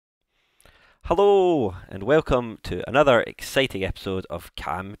Hello and welcome to another exciting episode of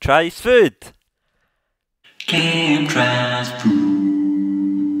Cam Tries Food. Cam tries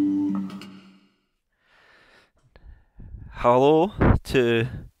food. Hello to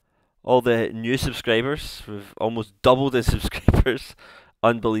all the new subscribers. We've almost doubled in subscribers,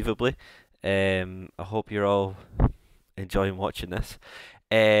 unbelievably. I hope you're all enjoying watching this.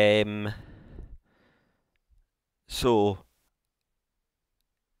 So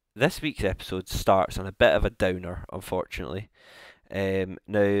this week's episode starts on a bit of a downer, unfortunately.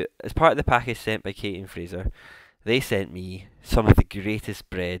 Now, as part of the package sent by Katie and Fraser, they sent me some of the greatest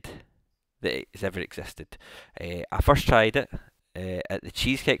bread that has ever existed. I first tried it at the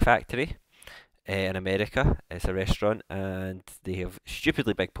Cheesecake Factory in America. It's a restaurant and they have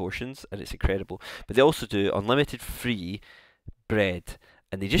stupidly big portions and it's incredible. But they also do unlimited free bread.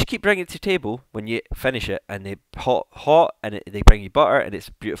 And they just keep bringing it to your table when you finish it, and they hot, and they bring you butter, and it's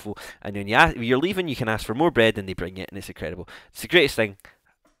beautiful. And when you're leaving, you can ask for more bread, and they bring it, and it's incredible. It's the greatest thing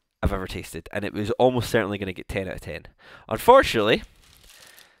I've ever tasted, and it was almost certainly going to get 10 out of 10. Unfortunately,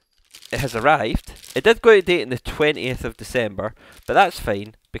 it has arrived. It did go out of date on the 20th of December, but that's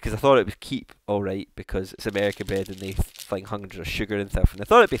fine, because I thought it would keep alright, because it's American bread, and they fling hundreds of sugar and stuff, and I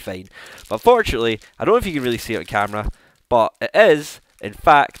thought it'd be fine. But unfortunately, I don't know if you can really see it on camera, but it is, in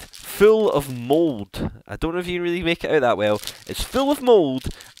fact, full of mould. I don't know if you can really make it out that well. It's full of mould,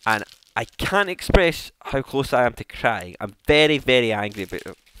 and I can't express how close I am to crying. I'm very, very angry about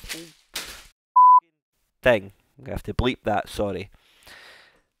it. Thing. I'm going to have to bleep that, sorry.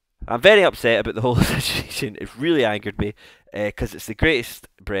 I'm very upset about the whole situation. It really angered me, because it's the greatest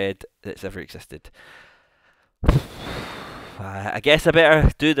bread that's ever existed. I guess I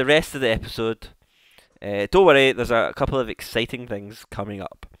better do the rest of the episode. Don't worry, there's a couple of exciting things coming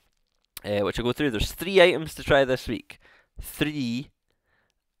up, which I'll go through. There's 3 items to try this week. 3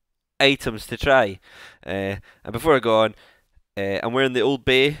 items to try. And before I go on, I'm wearing the Old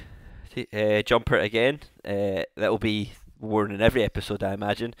Bay jumper again. That will be worn in every episode, I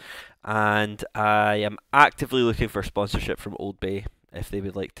imagine. And I am actively looking for sponsorship from Old Bay if they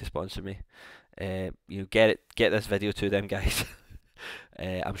would like to sponsor me. Get this video to them, guys.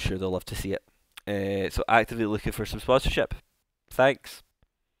 I'm sure they'll love to see it. So actively looking for some sponsorship. Thanks.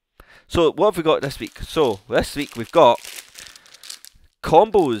 So what have we got this week? So this week we've got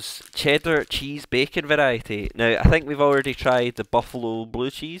Combos Cheddar Cheese Bacon variety. Now I think we've already tried the Buffalo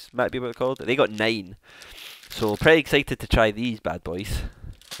Blue Cheese, might be what it's called. They got 9. So pretty excited to try these bad boys.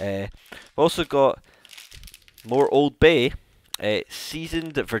 We've also got more Old Bay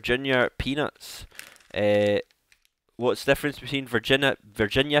seasoned Virginia peanuts. What's the difference between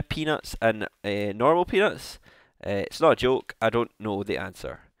Virginia peanuts and normal peanuts? It's not a joke. I don't know the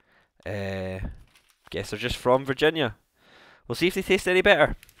answer. Guess they're just from Virginia. We'll see if they taste any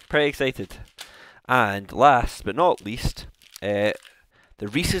better. Pretty excited. And last but not least, the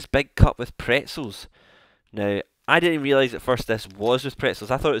Reese's Big Cup with pretzels. Now, I didn't realise at first this was with pretzels.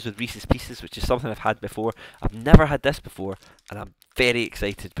 I thought it was with Reese's Pieces, which is something I've had before. I've never had this before, and I'm very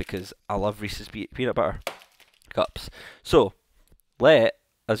excited because I love Reese's peanut butter cups. So let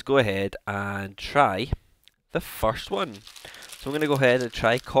us go ahead and try the first one. So I'm going to go ahead and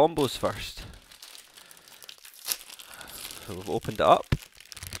try combos first. So we've opened it up.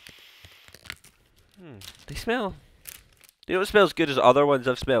 They smell. They don't smell as good as other ones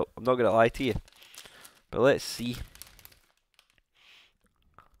I've smelled. I'm not going to lie to you. But let's see.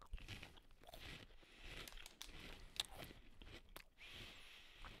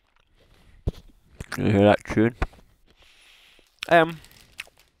 Can you hear that tune?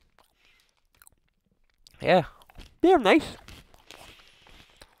 Yeah, they're nice.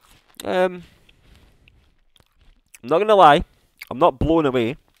 I'm not gonna lie, I'm not blown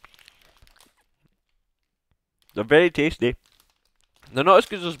away. They're very tasty. They're not as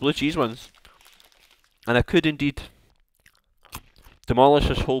good as those blue cheese ones, and I could indeed demolish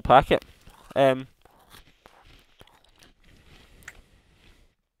this whole packet.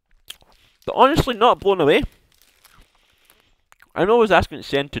 But honestly, not blown away. I know I was asking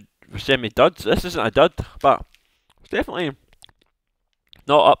to send me duds. This isn't a dud, but it's definitely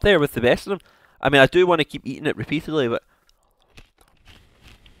not up there with the best of them. I mean, I do want to keep eating it repeatedly, but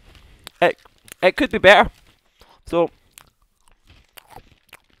it could be better. So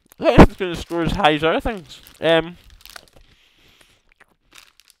I guess it's going to score as high as other things. So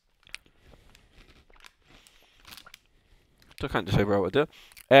I can't decide where I would do.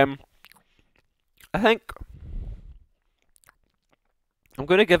 I think I'm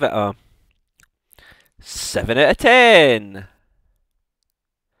going to give it a 7 out of 10.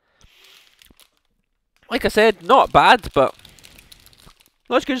 Like I said, not bad, but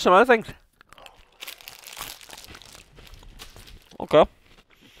not as good as some other things.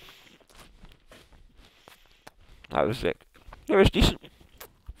 That was it. It was decent.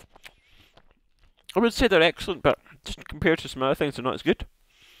 I would say they're excellent, but just compared to some other things, they're not as good.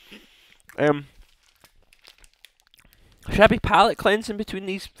 Should I be palate cleansing between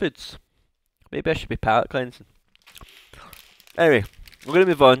these foods? Maybe I should be palate cleansing. Anyway, we're going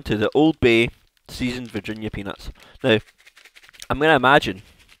to move on to the Old Bay seasoned Virginia peanuts. Now, I'm going to imagine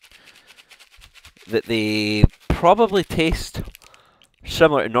that they probably taste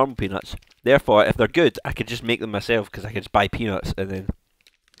similar to normal peanuts. Therefore, if they're good, I could just make them myself because I could just buy peanuts and then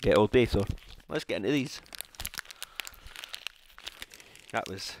get Old Bay. So, let's get into these. That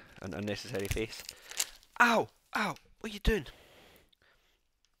was an unnecessary face. Ow! Ow! What are you doing?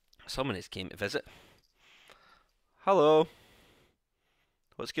 Someone has came to visit. Hello.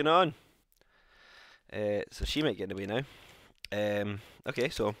 What's going on? So she might get in the way now. Okay,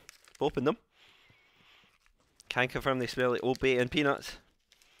 so open them. Can confirm they smell like Old Bay and peanuts.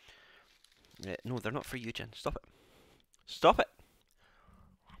 No, they're not for you, Jen. Stop it. Stop it.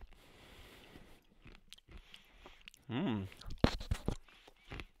 Mmm.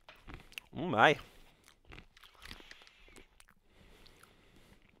 Oh my.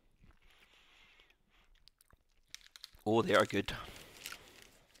 Oh, they are good.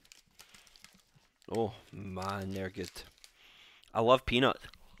 Oh man, they're good. I love peanut.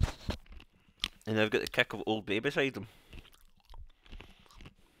 And they've got the kick of Old Bay beside them.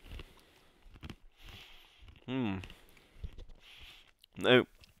 Now,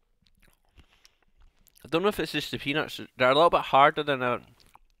 I don't know if it's just the peanuts. They're a little bit harder than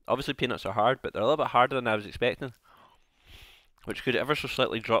obviously peanuts are hard, but they're a little bit harder than I was expecting. Which could ever so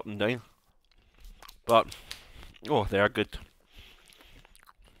slightly drop them down. But, oh, they are good.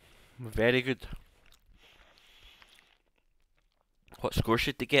 Very good. What score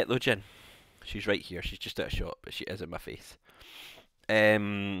should they get though, Jen? She's right here. She's just at a shot, but she is in my face.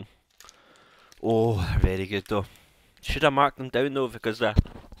 Oh, they're very good though. Should I mark them down though, because they've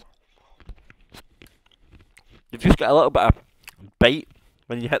just got a little bit of bite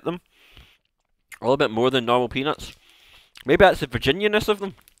when you hit them. A little bit more than normal peanuts. Maybe that's the Virginia-ness of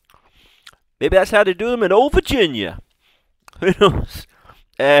them. Maybe that's how they do them in old Virginia. Who knows?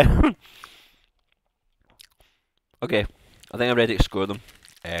 Okay, I think I'm ready to score them.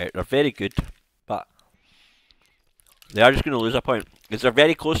 They're very good, but they are just going to lose a point. Because they're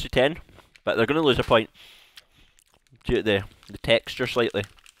very close to 10, but they're going to lose a point due to the texture slightly.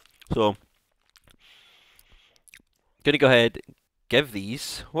 So, going to go ahead and give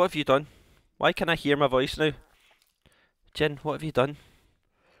these. What have you done? Why can I hear my voice now? Jen, what have you done?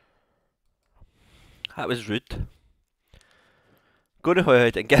 That was rude. Going to go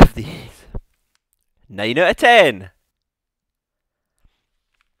ahead and give these 9 out of 10.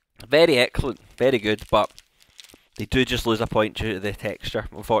 Very excellent, very good, but they do just lose a point due to the texture,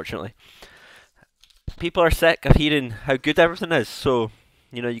 unfortunately. People are sick of hearing how good everything is, so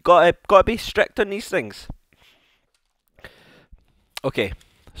you know you gotta be strict on these things. Okay,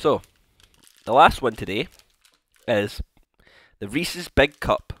 so the last one today is the Reese's Big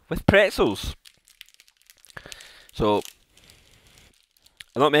Cup with pretzels. So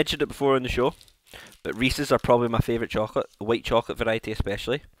I've not mentioned it before on the show, but Reese's are probably my favourite chocolate, the white chocolate variety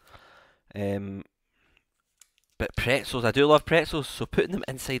especially. But pretzels, I do love pretzels, so putting them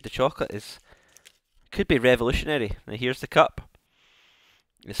inside the chocolate could be revolutionary. Now here's the cup.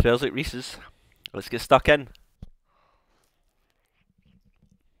 It smells like Reese's. Let's get stuck in.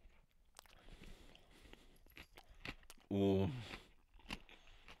 Oh.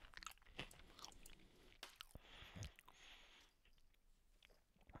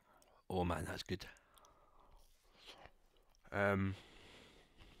 Oh man, that's good.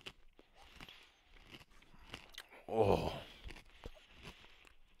 Oh.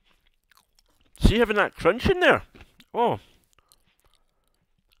 See having that crunch in there? Oh.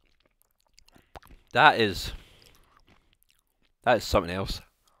 That is something else.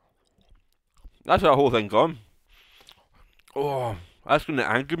 That's that whole thing gone. Oh, that's going to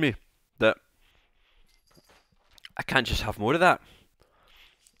anger me that I can't just have more of that.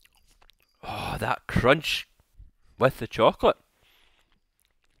 Oh, that crunch with the chocolate.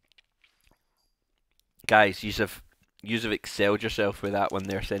 Guys, you have excelled yourself with that when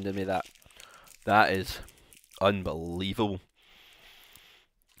they're sending me that. That is unbelievable.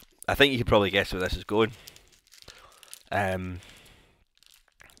 I think you can probably guess where this is going. Yeah,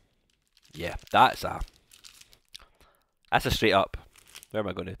 that's a straight up. Where am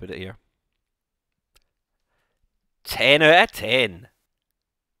I going to put it here? 10 out of 10.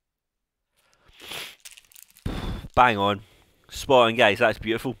 Bang on. Spot on, guys. That's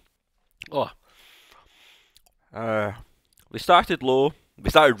beautiful. Oh. We started low. We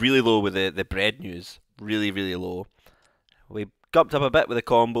started really low with the bread news. really, really low. We gumped up a bit with the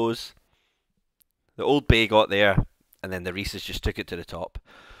combos. The Old Bay got there, and then the Reese's just took it to the top.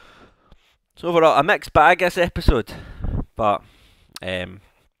 So overall, a mixed bag this episode, but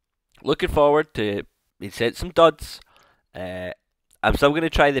looking forward to being sent some duds. I'm still going to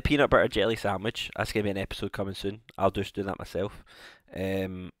try the peanut butter jelly sandwich. That's going to be an episode coming soon. I'll just do that myself.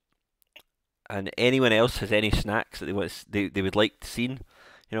 And anyone else has any snacks that they would like to see, you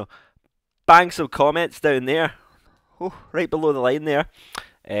know, bang some comments down there. Oh, right below the line there.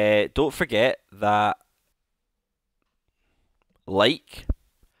 Don't forget that like,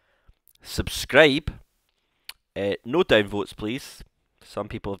 subscribe, no downvotes please. Some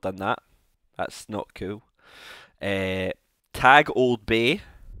people have done that. That's not cool. Tag Old Bay.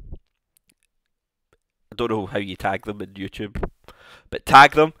 I don't know how you tag them in YouTube, but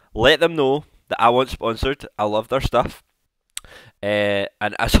tag them. Let them know that I want sponsored. I love their stuff. And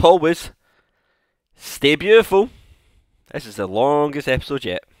as always, stay beautiful. This is the longest episode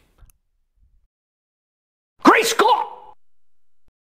yet. Great Scott!